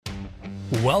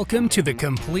Welcome to The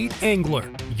Complete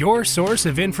Angler, your source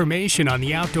of information on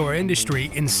the outdoor industry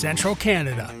in central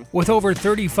Canada. With over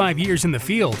 35 years in the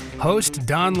field, host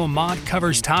Don Lamont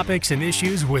covers topics and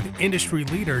issues with industry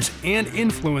leaders and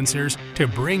influencers to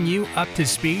bring you up to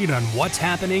speed on what's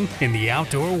happening in the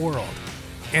outdoor world.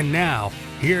 And now,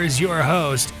 here's your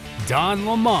host, Don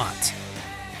Lamont.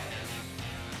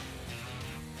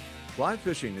 Fly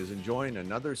fishing is enjoying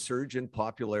another surge in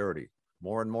popularity.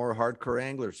 More and more hardcore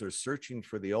anglers are searching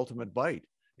for the ultimate bite.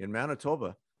 In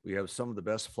Manitoba, we have some of the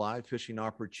best fly fishing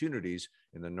opportunities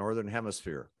in the Northern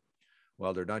Hemisphere.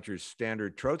 While they're not your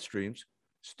standard trout streams,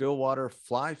 stillwater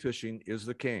fly fishing is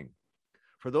the king.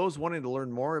 For those wanting to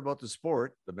learn more about the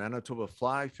sport, the Manitoba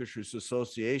Fly Fishers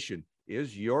Association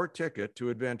is your ticket to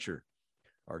adventure.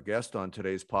 Our guest on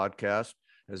today's podcast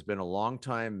has been a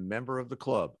longtime member of the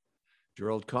club.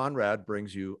 Gerald Konrad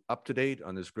brings you up to date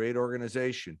on this great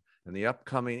organization and the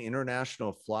upcoming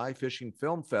International Fly Fishing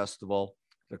Film Festival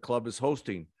the club is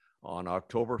hosting on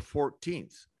October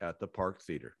 14th at the Park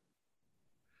Theater.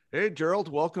 Hey, Gerald,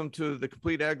 welcome to the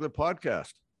Complete Angler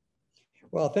podcast.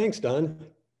 Well, thanks, Don.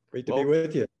 Great to be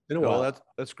with you. It's been a while.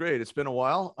 That's great. It's been a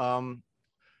while.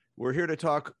 We're here to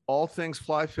talk all things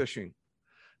fly fishing.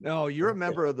 Now, you're a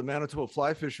member of the Manitoba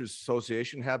Fly Fishers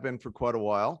Association, have been for quite a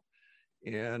while.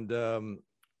 And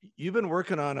you've been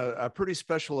working on a pretty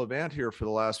special event here for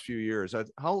the last few years.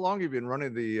 How long have you been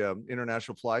running the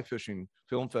International Fly Fishing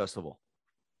Film Festival?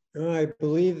 I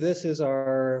believe this is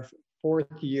our fourth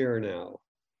year now.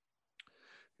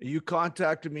 You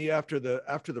contacted me after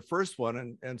the first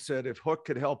one and said if Hook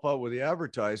could help out with the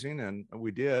advertising, and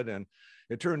we did. And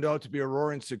it turned out to be a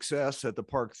roaring success at the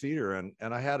Park Theater. And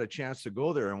I had a chance to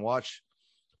go there and watch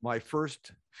my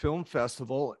first film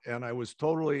festival, and I was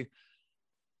totally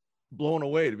blown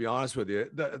away, to be honest with you.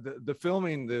 The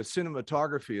filming, the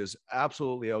cinematography is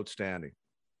absolutely outstanding.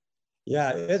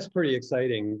 Yeah, it's pretty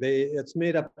exciting. It's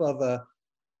made up of a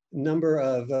number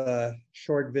of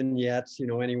short vignettes,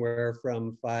 anywhere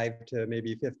from 5 to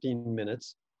maybe 15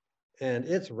 minutes. And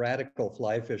it's radical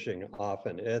fly fishing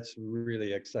often. It's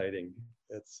really exciting.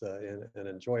 It's an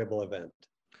enjoyable event.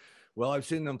 Well, I've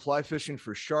seen them fly fishing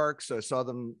for sharks. I saw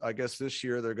them, I guess this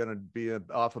year they're going to be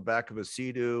off the back of a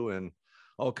sea-doo and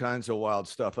all kinds of wild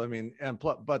stuff. I mean, the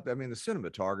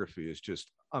cinematography is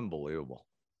just unbelievable.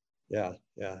 Yeah.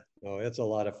 No, it's a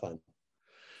lot of fun.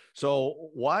 So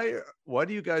why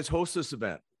do you guys host this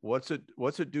event? What's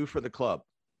it do for the club?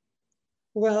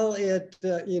 Well,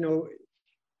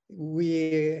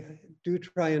 we do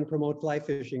try and promote fly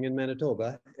fishing in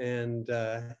Manitoba, and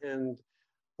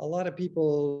a lot of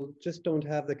people just don't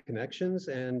have the connections,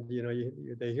 and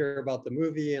they hear about the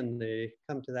movie and they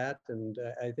come to that, and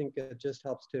I think it just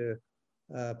helps to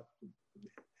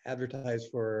advertise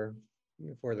for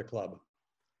the club.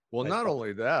 Well, not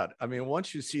only that, I mean,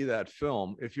 once you see that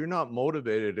film, if you're not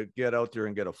motivated to get out there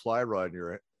and get a fly rod in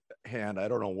your hand, I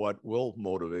don't know what will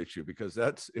motivate you, because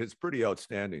it's pretty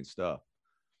outstanding stuff.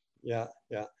 Yeah.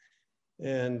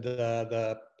 And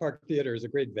the Park Theater is a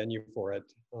great venue for it.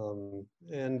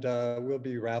 And we'll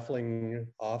be raffling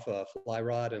off a fly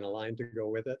rod and a line to go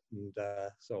with it. And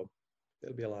so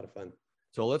it'll be a lot of fun.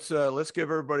 So let's give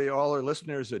everybody, all our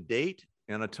listeners, a date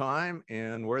and a time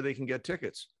and where they can get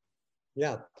tickets.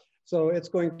 Yeah. So it's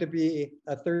going to be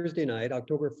a Thursday night,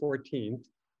 October 14th.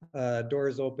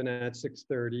 Doors open at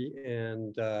 6:30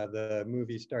 and the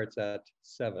movie starts at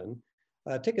 7.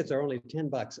 Tickets are only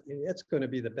 $10. It's going to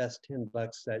be the best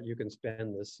 $10 that you can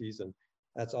spend this season.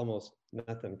 That's almost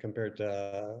nothing compared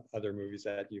to other movies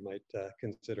that you might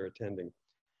consider attending.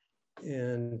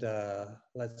 And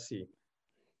let's see.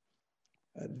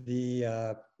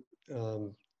 The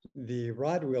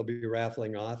rod we'll be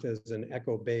raffling off is an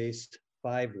Echo-based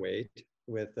 5-weight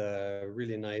with a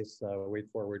really nice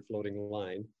weight-forward floating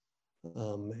line.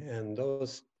 And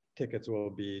those tickets will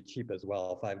be cheap as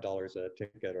well, $5 a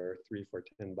ticket or 3 for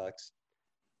 $10.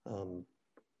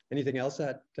 Anything else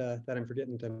that I'm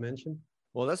forgetting to mention?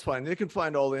 Well, that's fine. They can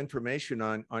find all the information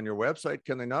on your website,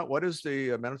 can they not? What is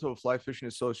the Manitoba Fly Fishing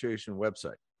Association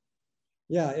website?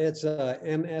 Yeah, it's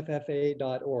mffa.org,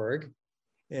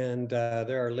 and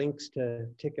there are links to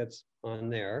tickets on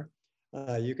there.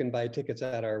 You can buy tickets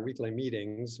at our weekly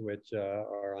meetings, which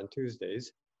are on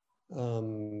Tuesdays.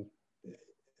 And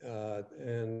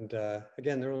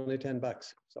again, they're only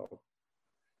 $10. So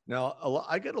now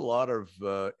I get a lot of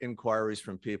inquiries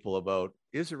from people about,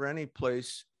 is there any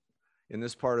place in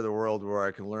this part of the world where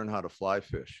I can learn how to fly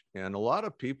fish? And a lot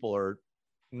of people are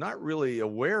not really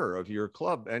aware of your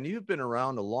club, and you've been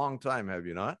around a long time, have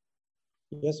you not?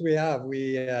 Yes, we have.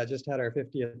 We just had our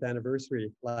 50th anniversary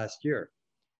last year.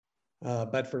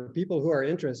 But for people who are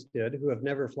interested, who have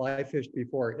never fly fished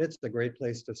before, it's a great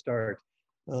place to start.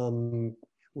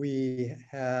 We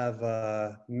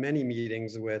have many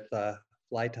meetings with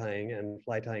fly tying and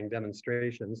fly tying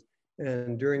demonstrations.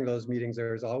 And during those meetings,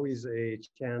 there's always a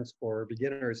chance for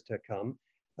beginners to come.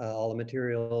 All the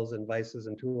materials and vices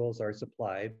and tools are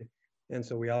supplied. And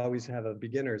so we always have a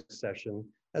beginner's session,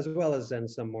 as well as then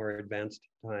some more advanced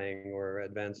tying or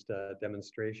advanced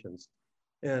demonstrations.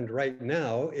 And right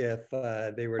now, if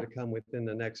they were to come within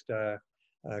the next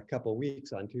couple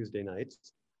weeks on Tuesday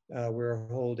nights, we're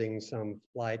holding some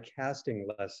fly casting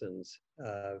lessons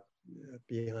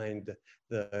behind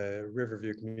the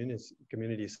Riverview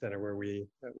Community Center where we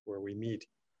meet,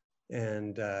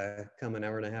 and come an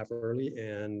hour and a half early,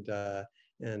 and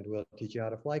we'll teach you how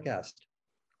to fly cast.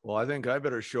 Well, I think I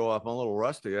better show up. I'm a little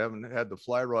rusty. I haven't had the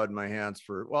fly rod in my hands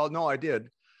for, well, no, I did.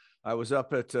 I was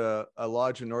up at a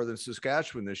lodge in northern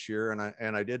Saskatchewan this year,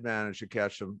 and I did manage to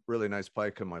catch some really nice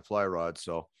pike on my fly rod.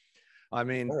 So, I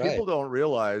mean, people don't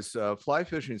realize fly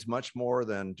fishing is much more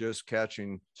than just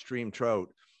catching stream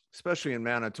trout, especially in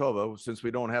Manitoba, since we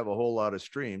don't have a whole lot of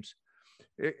streams.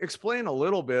 Explain a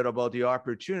little bit about the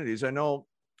opportunities. I know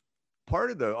part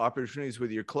of the opportunities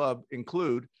with your club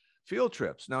include field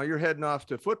trips. Now you're heading off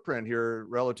to Footprint here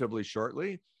relatively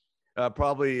shortly.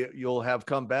 Probably you'll have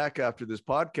come back after this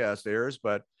podcast airs,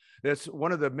 but it's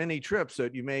one of the many trips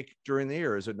that you make during the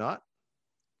year, is it not?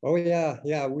 Oh yeah,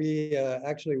 yeah. We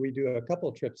actually we do a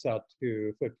couple trips out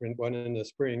to Footprint, one in the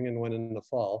spring and one in the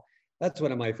fall. That's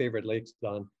one of my favorite lakes,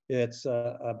 Don. It's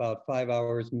about 5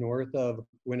 hours north of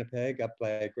Winnipeg, up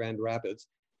by Grand Rapids,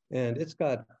 and it's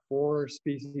got 4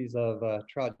 species of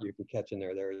trout you can catch in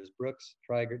there. There's brooks,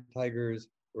 tigers,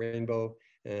 rainbow,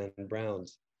 and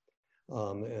browns.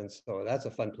 And so that's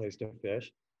a fun place to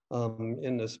fish.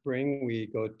 In the spring, we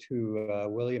go to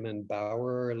William and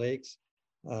Bower Lakes,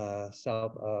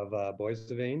 south of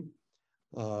Boissevain,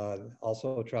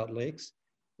 also trout lakes.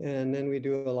 And then we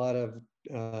do a lot of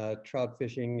trout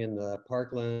fishing in the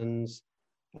parklands,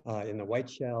 in the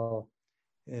whiteshell.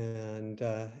 And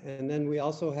then we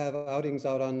also have outings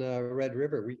out on the Red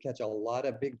River. We catch a lot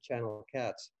of big channel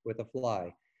cats with a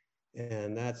fly.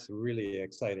 And that's really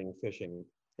exciting fishing.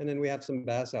 And then we have some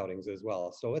bass outings as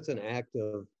well. So it's an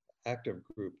active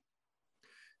group.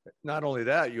 Not only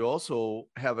that, you also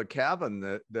have a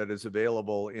cabin that is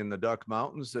available in the Duck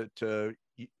Mountains that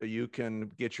you can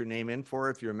get your name in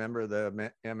for if you're a member of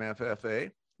the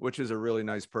MFFA, which is a really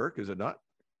nice perk, is it not?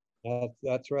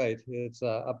 That's right. It's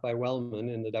up by Wellman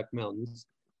in the Duck Mountains.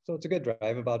 So it's a good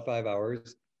drive, about 5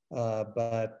 hours.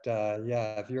 But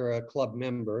yeah, if you're a club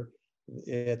member,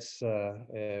 it's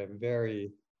a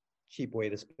very cheap way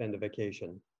to spend a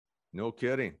vacation. No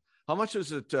kidding. How much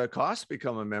does it cost to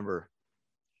become a member?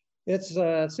 It's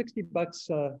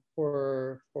 $60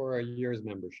 for a year's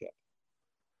membership.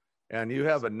 And you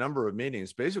have a number of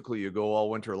meetings. Basically, you go all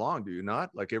winter long, do you not?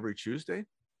 Like every Tuesday?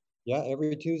 Yeah,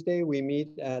 every Tuesday we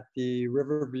meet at the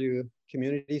Riverview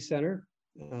Community Center.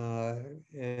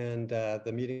 And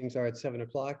the meetings are at 7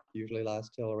 o'clock, usually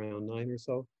last till around 9 or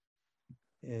so.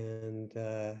 And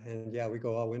yeah, we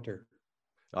go all winter.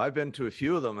 I've been to a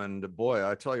few of them, and boy,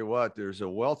 I tell you what, there's a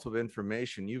wealth of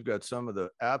information. You've got some of the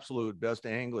absolute best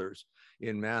anglers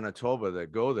in Manitoba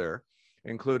that go there,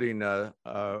 including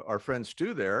our friend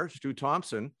Stu there, Stu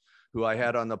Thompson, who I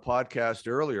had on the podcast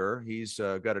earlier. He's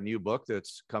got a new book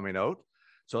that's coming out.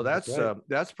 So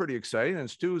that's pretty exciting.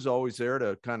 And Stu's always there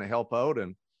to kind of help out,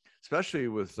 and especially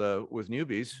with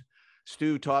newbies.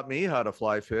 Stu taught me how to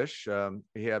fly fish.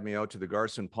 He had me out to the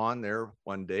Garson Pond there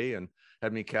one day and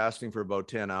had me casting for about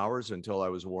 10 hours until I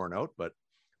was worn out. But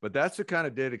that's the kind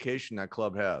of dedication that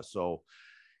club has. So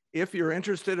if you're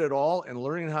interested at all in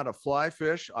learning how to fly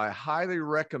fish, I highly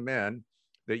recommend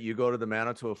that you go to the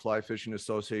Manitoba Fly Fishing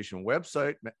Association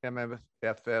website,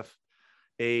 mmffa.org,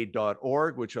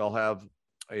 which I'll have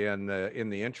in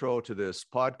the intro to this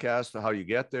podcast, how you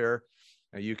get there.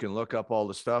 And you can look up all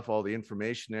the stuff, all the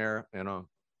information there. And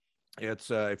it's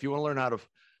if you want to learn how to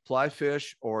fly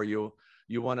fish, or you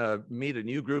want to meet a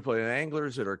new group of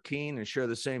anglers that are keen and share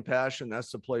the same passion,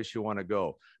 that's the place you want to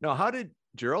go. Now, how did,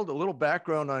 Gerald, a little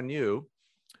background on you.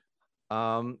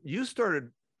 You started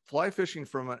fly fishing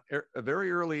from a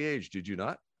very early age, did you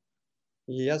not?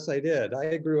 Yes, I did.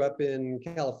 I grew up in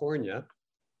California,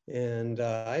 and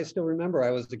I still remember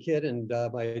I was a kid, and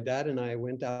my dad and I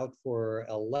went out for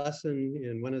a lesson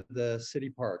in one of the city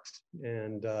parks,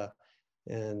 and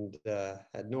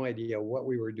had no idea what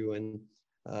we were doing.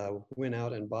 Went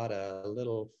out and bought a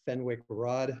little Fenwick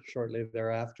rod shortly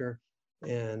thereafter.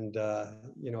 And,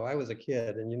 I was a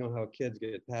kid, and you know how kids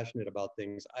get passionate about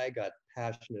things. I got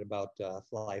passionate about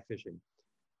fly fishing.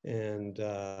 And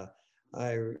I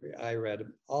I read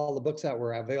all the books that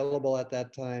were available at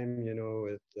that time, you know,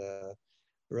 with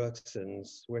Brooks and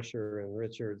Swisher and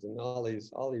Richards and all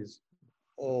these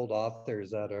old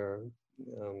authors that are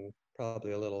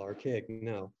probably a little archaic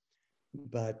now.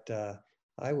 But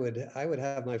I would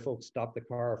have my folks stop the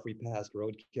car if we passed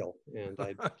roadkill, and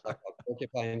I'd pluck up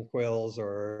porcupine quills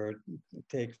or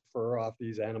take fur off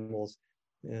these animals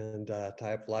and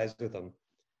tie up flies with them.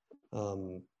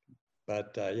 Um,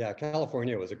 but yeah,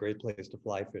 California was a great place to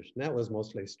fly fish, and that was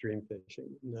mostly stream fishing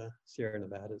in the Sierra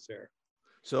Nevadas there.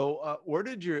 So where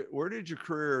did your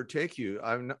career take you?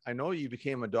 I know you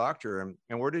became a doctor,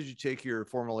 and where did you take your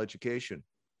formal education?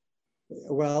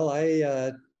 Well,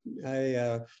 I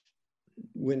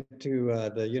went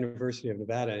to the University of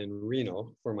Nevada in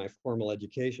Reno for my formal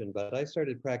education, but I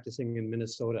started practicing in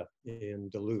Minnesota in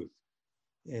Duluth.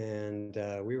 And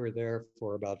we were there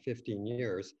for about 15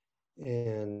 years.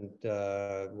 And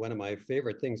one of my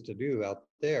favorite things to do out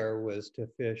there was to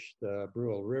fish the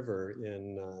Brule River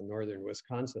in northern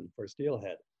Wisconsin for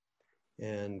steelhead.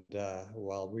 And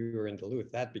while we were in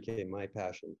Duluth, that became my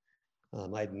passion.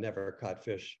 I'd never caught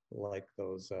fish like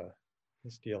those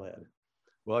steelhead.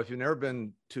 Well, if you've never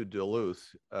been to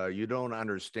Duluth, you don't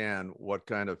understand what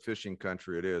kind of fishing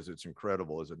country it is. It's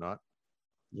incredible, is it not?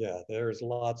 Yeah, there's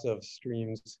lots of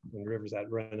streams and rivers that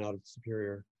run out of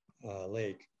Superior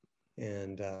Lake,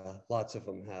 and lots of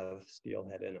them have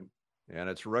steelhead in them. And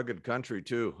it's rugged country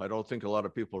too. I don't think a lot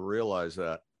of people realize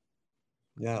that.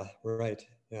 Yeah, right.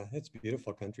 Yeah, it's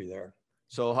beautiful country there.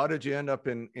 So how did you end up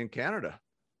in Canada?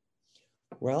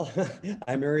 Well,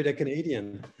 I married a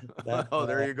Canadian. Oh,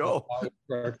 there you That's go. how it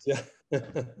works. Yeah.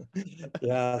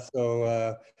 Yeah.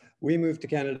 So we moved to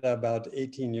Canada about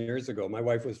 18 years ago. My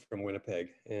wife was from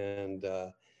Winnipeg, and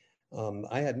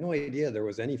I had no idea there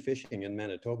was any fishing in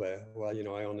Manitoba. Well, you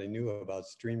know, I only knew about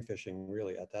stream fishing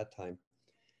really at that time.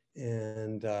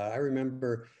 And I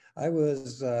remember I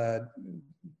was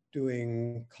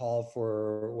doing call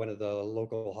for one of the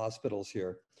local hospitals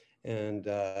here, and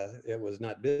it was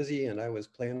not busy, and I was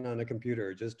playing on a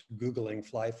computer just Googling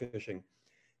fly fishing,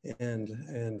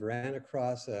 and ran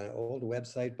across an old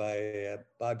website by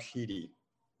Bob Sheedy,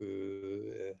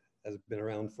 who has been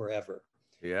around forever,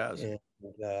 Yes.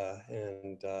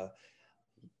 and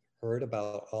heard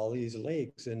about all these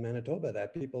lakes in Manitoba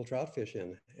that people trout fish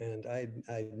in, and I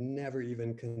never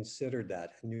even considered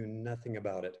that. I knew nothing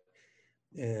about it,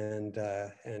 and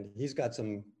he's got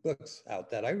some books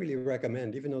out that I really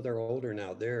recommend, even though they're older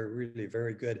now. They're really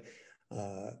very good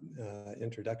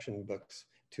introduction books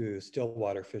to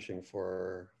stillwater fishing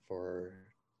for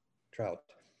trout,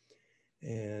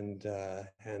 and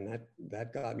that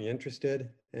got me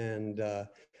interested, and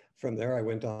from there I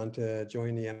went on to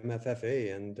join the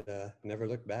MFFA and never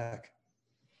looked back.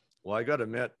 Well, I got to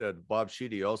admit that Bob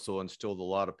Sheedy also instilled a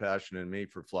lot of passion in me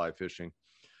for fly fishing.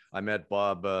 I met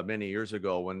Bob many years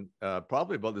ago when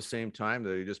probably about the same time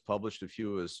that he just published a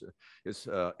few of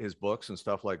his books and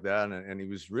stuff like that. And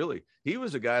he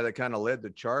was a guy that kind of led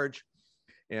the charge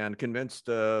and convinced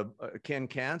Ken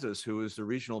Kansas, who was the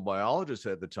regional biologist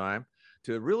at the time,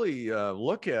 to really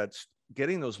look at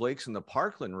getting those lakes in the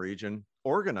Parkland region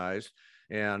organized,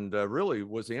 and really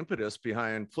was the impetus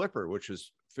behind Flipper, which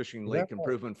is fishing Yeah. lake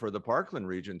improvement for the Parkland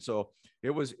region. So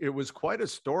it was quite a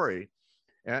story.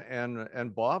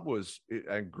 And Bob was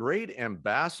a great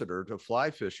ambassador to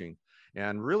fly fishing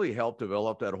and really helped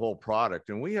develop that whole product.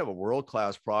 And we have a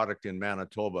world-class product in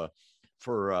Manitoba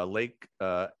for lake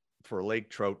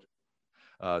trout,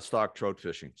 stock trout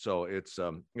fishing. So it's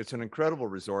an incredible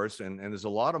resource, and there's a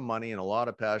lot of money and a lot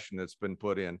of passion that's been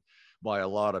put in by a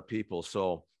lot of people.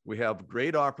 So we have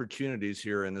great opportunities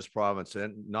here in this province,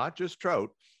 and not just trout.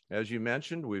 As you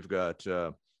mentioned, we've got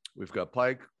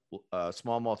pike,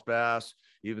 smallmouth bass,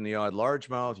 even the odd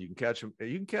largemouth. You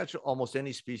can catch almost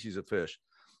any species of fish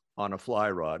on a fly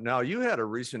rod. Now, you had a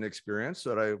recent experience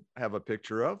that I have a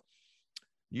picture of.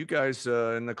 You guys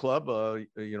in the club,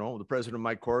 the president,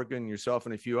 Mike Corrigan, yourself,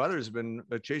 and a few others have been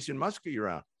chasing muskie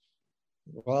around.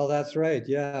 Well, that's right.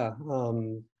 Yeah,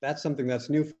 that's something that's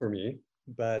new for me.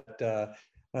 But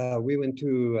we went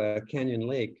to Canyon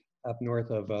Lake up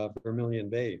north of Vermilion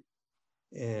Bay,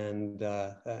 and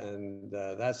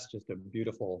that's just a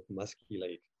beautiful musky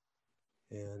lake.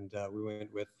 And we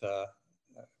went with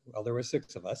well, there were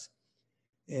 6 of us,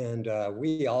 and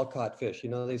we all caught fish. You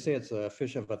know, they say it's a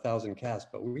fish of 1,000 casts,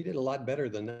 but we did a lot better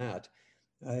than that.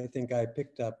 I think I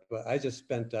picked up, I just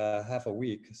spent half a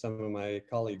week. Some of my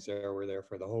colleagues there were there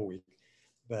for the whole week,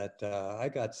 but I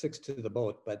got 6 to the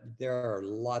boat, but there are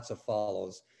lots of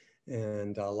follows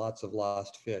and lots of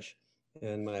lost fish.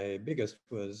 And my biggest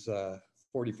was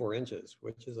 44 inches,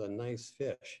 which is a nice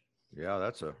fish. Yeah,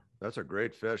 that's a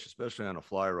great fish, especially on a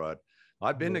fly rod.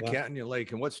 I've been to Yeah. Canyon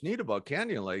Lake, and what's neat about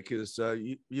Canyon Lake is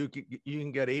you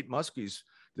can get 8 muskies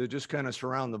that just kind of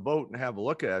surround the boat and have a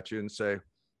look at you and say,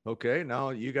 okay,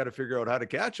 now you got to figure out how to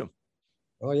catch them.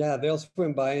 Oh yeah, they'll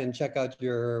swim by and check out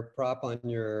your prop on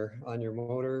your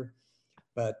motor.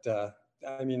 But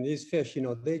I mean, these fish, you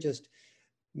know, they just,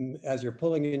 as you're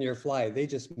pulling in your fly, they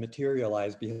just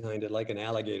materialize behind it like an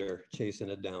alligator chasing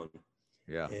it down.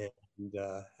 Yeah.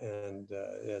 And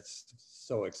it's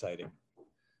so exciting.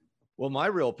 Well, my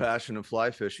real passion of fly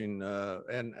fishing,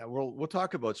 and we'll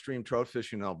talk about stream trout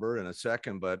fishing in Alberta in a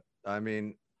second, but I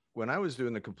mean, when I was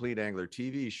doing the Complete Angler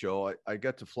TV show, I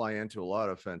got to fly into a lot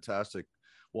of fantastic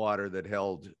water that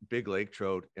held big lake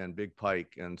trout and big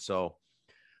pike, and so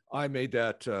I made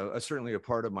that certainly a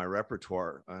part of my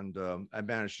repertoire. And I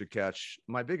managed to catch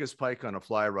my biggest pike on a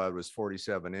fly rod was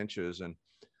 47 inches,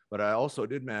 but I also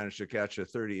did manage to catch a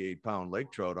 38-pound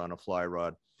lake trout on a fly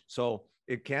rod. So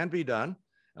it can be done.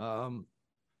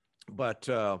 But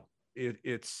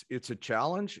it's a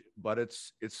challenge, but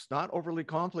it's not overly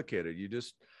complicated. You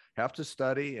just have to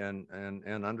study and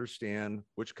understand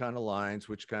which kind of lines,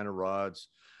 which kind of rods,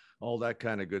 all that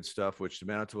kind of good stuff, which the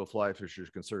Manitoba fly fishers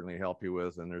can certainly help you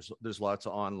with. And there's lots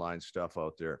of online stuff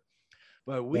out there.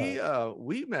 But we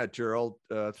met Gerald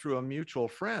through a mutual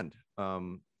friend.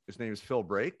 His name is Phil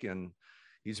Brake, and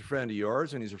he's a friend of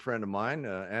yours, and he's a friend of mine.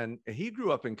 And he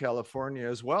grew up in California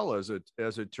as well, as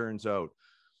it turns out.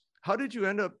 How did you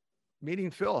end up meeting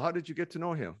Phil? How did you get to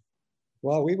know him?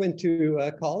 Well, we went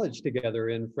to college together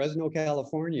in Fresno,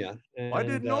 California. And, I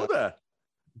didn't know that.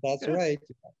 That's right.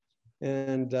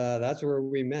 And that's where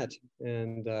we met.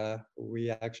 And we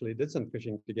actually did some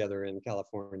fishing together in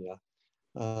California.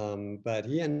 But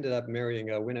he ended up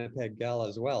marrying a Winnipeg gal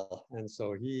as well. And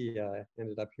so he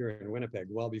ended up here in Winnipeg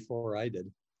well before I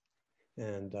did,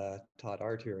 and taught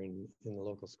art here in the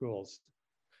local schools.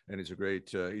 And he's a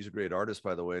great artist,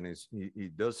 by the way. And he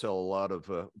does sell a lot of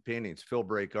paintings,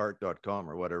 philbrakeart.com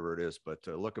or whatever it is, but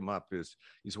look him up.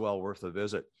 He's well worth a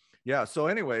visit. Yeah. So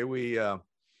anyway,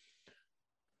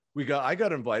 I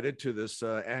got invited to this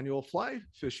annual fly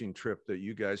fishing trip that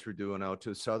you guys were doing out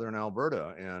to Southern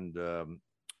Alberta. And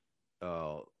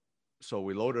so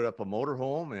we loaded up a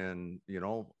motorhome, and, you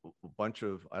know, a bunch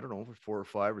of, I don't know, 4 or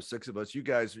 5 or 6 of us,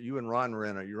 you and Ron were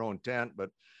in your own tent, but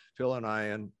Phil and I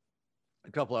and a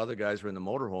couple of other guys were in the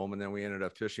motorhome. And then we ended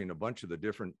up fishing a bunch of the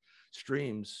different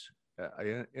streams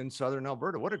in Southern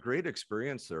Alberta. What a great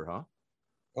experience there, huh?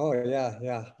 Oh yeah,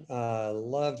 yeah.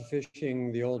 Loved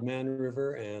fishing the Old Man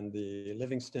River and the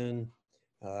Livingston,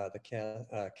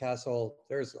 the Castle.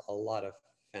 There's a lot of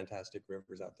fantastic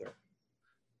rivers out there.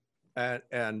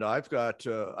 And I've got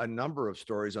a number of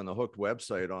stories on the Hooked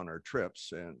website on our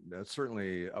trips, and that's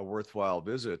certainly a worthwhile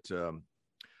visit.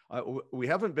 We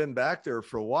haven't been back there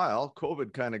for a while.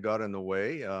 COVID kind of got in the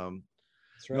way.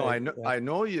 That's right. No, I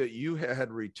know you had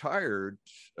retired,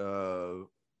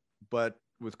 but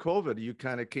with COVID, you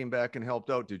kind of came back and helped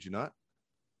out, did you not?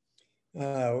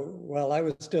 Well, I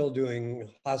was still doing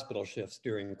hospital shifts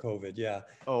during COVID. Yeah.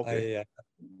 Oh, okay.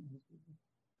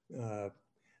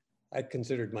 I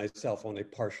considered myself only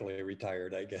partially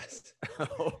retired, I guess.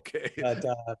 Okay.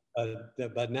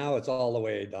 But now it's all the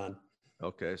way done.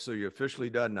 Okay, so you're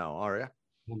officially done now, are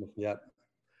you? Yep.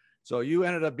 So you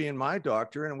ended up being my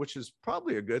doctor, and which is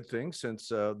probably a good thing, since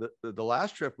the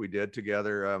last trip we did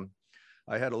together,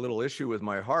 I had a little issue with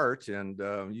my heart, and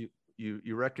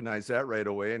you recognized that right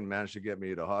away and managed to get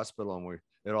me to hospital, and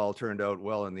it all turned out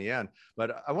well in the end.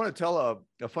 But I want to tell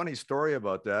a funny story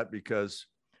about that, because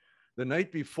the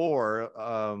night before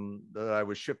that I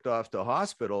was shipped off to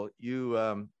hospital, you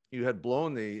had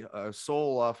blown the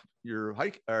sole off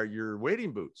your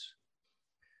wading boots,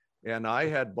 and I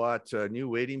had bought new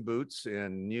wading boots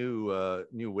and new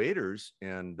waders.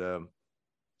 And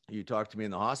you talked to me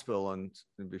in the hospital, and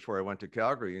before I went to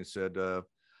Calgary, and said,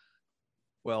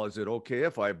 "Well, is it okay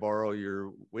if I borrow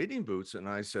your wading boots?" And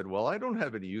I said, "Well, I don't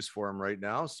have any use for them right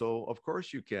now, so of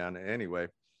course you can." Anyway,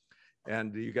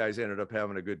 and you guys ended up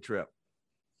having a good trip.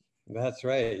 That's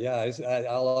right. Yeah,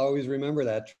 I'll always remember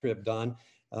that trip, Don.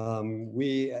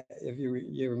 If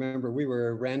you remember, we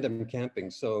were random camping,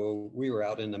 so we were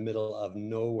out in the middle of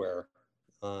nowhere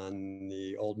on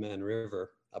the Old Man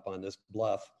River up on this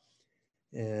bluff,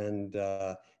 and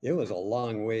it was a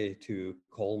long way to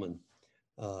Coleman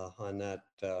on that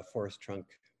forest trunk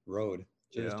road,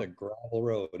 just a gravel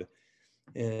road.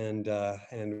 And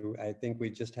I think we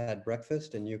just had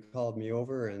breakfast, and you called me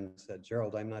over and said,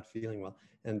 "Gerald, I'm not feeling well."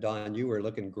 And Don, you were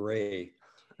looking gray,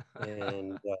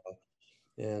 and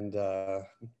And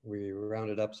we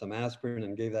rounded up some aspirin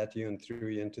and gave that to you and threw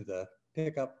you into the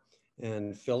pickup.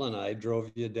 And Phil and I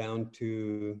drove you down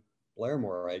to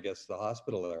Blairmore, I guess, the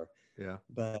hospital there. Yeah.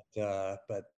 But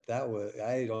that was,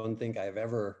 I don't think I've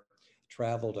ever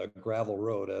traveled a gravel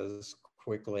road as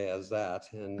quickly as that.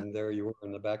 And there you were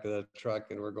in the back of the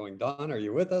truck, and we're going, Don, are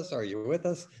you with us? Are you with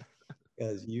us?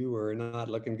 Because you were not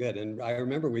looking good. And I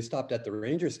remember we stopped at the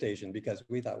ranger station because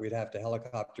we thought we'd have to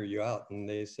helicopter you out. And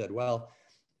they said, well,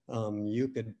 you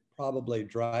could probably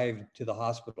drive to the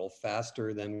hospital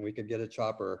faster than we could get a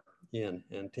chopper in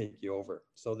and take you over.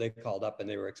 So they called up and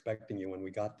they were expecting you when we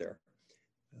got there.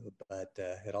 But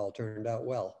it all turned out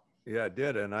well. Yeah, it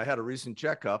did. And I had a recent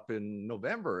checkup in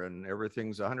November and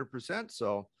everything's 100%.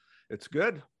 So it's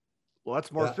good.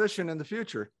 Lots more fishing in the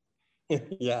future.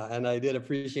 Yeah, and I did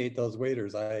appreciate those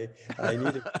waiters. I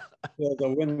needed it was a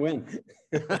win-win.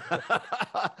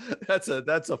 That's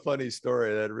a funny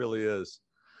story. That really is.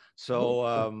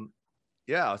 So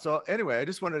yeah. So anyway, I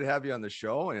just wanted to have you on the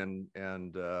show and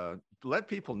let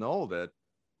people know that,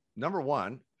 number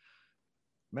one,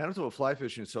 Manitoba Fly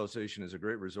Fishing Association is a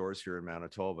great resource here in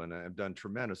Manitoba, and I've done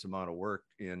tremendous amount of work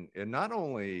in not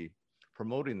only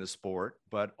promoting the sport,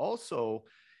 but also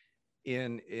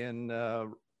in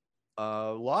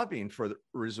lobbying for the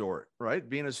resort, right?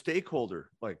 Being a stakeholder,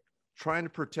 like trying to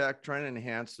protect, trying to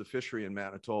enhance the fishery in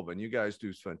Manitoba. And you guys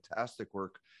do fantastic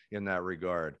work in that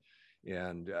regard.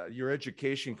 And your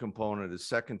education component is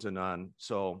second to none.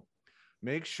 So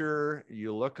make sure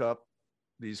you look up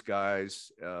these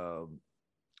guys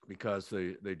because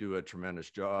they do a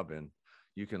tremendous job, and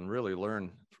you can really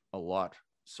learn a lot.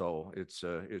 So it's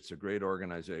a great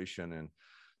organization. And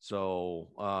so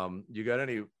you got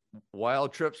any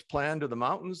wild trips planned to the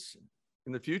mountains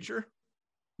in the future?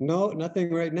 No,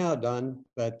 nothing right now, Don,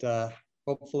 but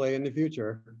hopefully in the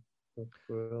future,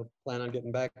 we'll plan on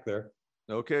getting back there.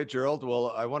 Okay, Gerald.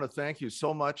 Well, I want to thank you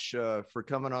so much for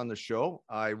coming on the show.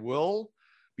 I will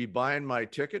be buying my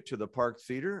ticket to the Park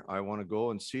Theater. I want to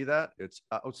go and see that. It's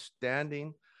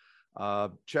outstanding.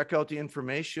 Check out the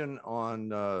information on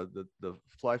the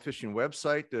fly fishing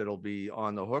website. It'll be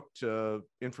on the Hooked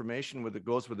information that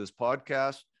goes with this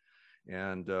podcast.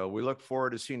 And we look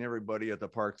forward to seeing everybody at the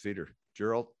Park Theater.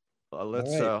 Gerald,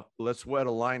 let's wet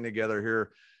a line together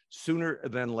here sooner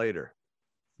than later.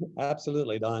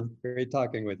 Absolutely, Don. Great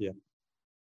talking with you.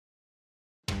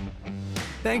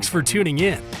 Thanks for tuning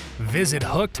in. Visit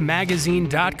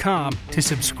hookedmagazine.com to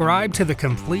subscribe to The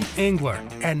Complete Angler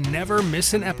and never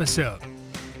miss an episode.